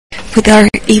with our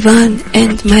Ivan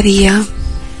and Marija.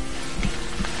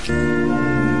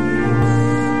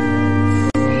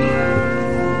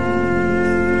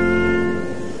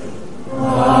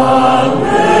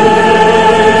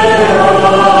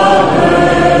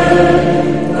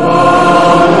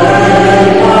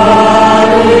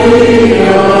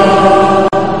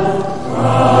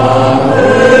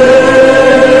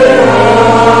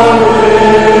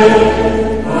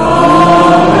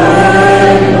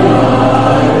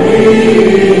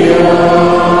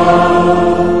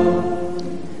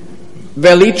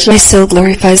 My soul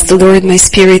glorifies the Lord, my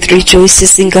spirit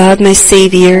rejoices in God my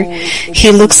Savior.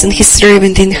 He looks on his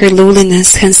servant in her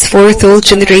lowliness, henceforth all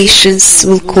generations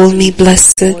will call me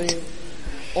blessed.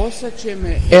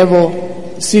 Evo,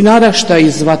 si naraštaj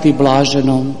zvati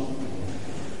blaženom.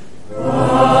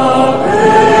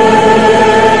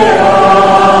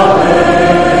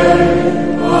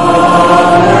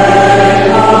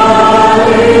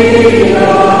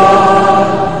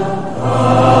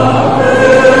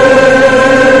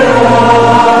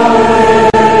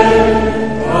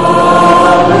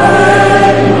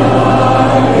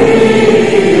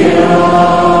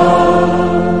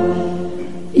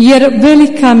 Jer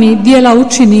velika mi djela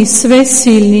učini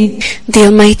svesilni. The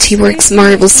Almighty works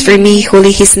marvels for me,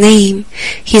 holy His name.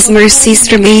 His mercies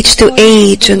from age to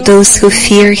age on those who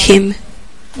fear Him.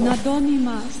 Nad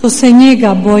onima što se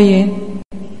njega boje.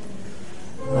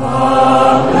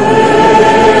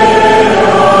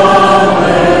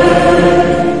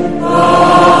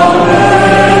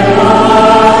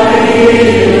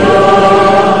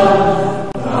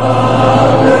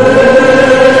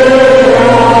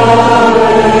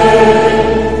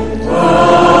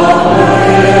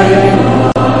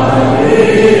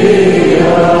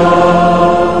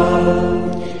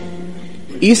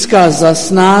 Iskaza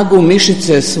snagu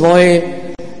mišice svoje,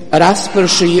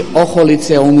 rasprši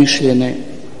oholice umišljene.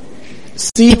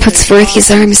 He puts forth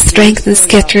his arm, strength, and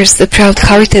scatters the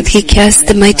proud-hearted. He casts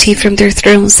the mighty from their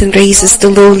thrones and raises the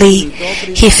lowly.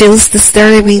 He fills the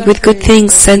starving with good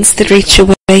things, sends the rich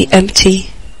away empty.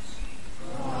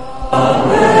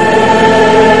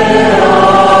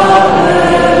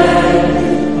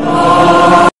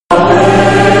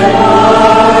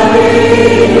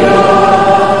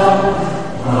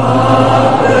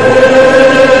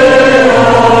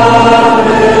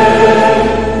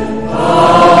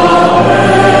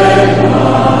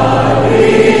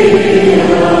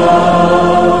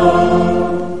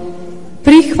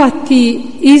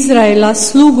 Izraela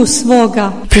slugu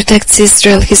svoga. Protects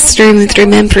Israel, his servant,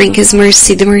 remembering his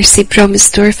mercy, the mercy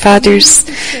promised to our fathers,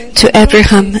 to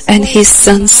Abraham and his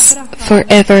sons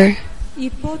forever. I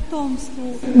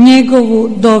potomstvu njegovu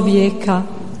do vijeka.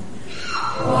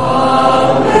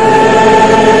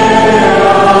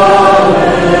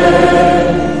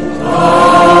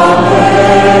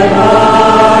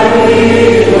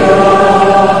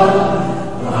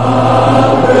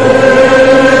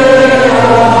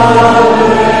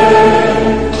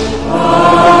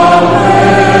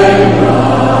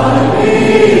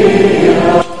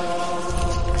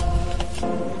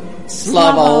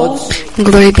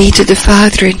 Glory be to the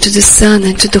Father, and to the Son,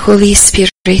 and to the Holy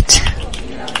Spirit.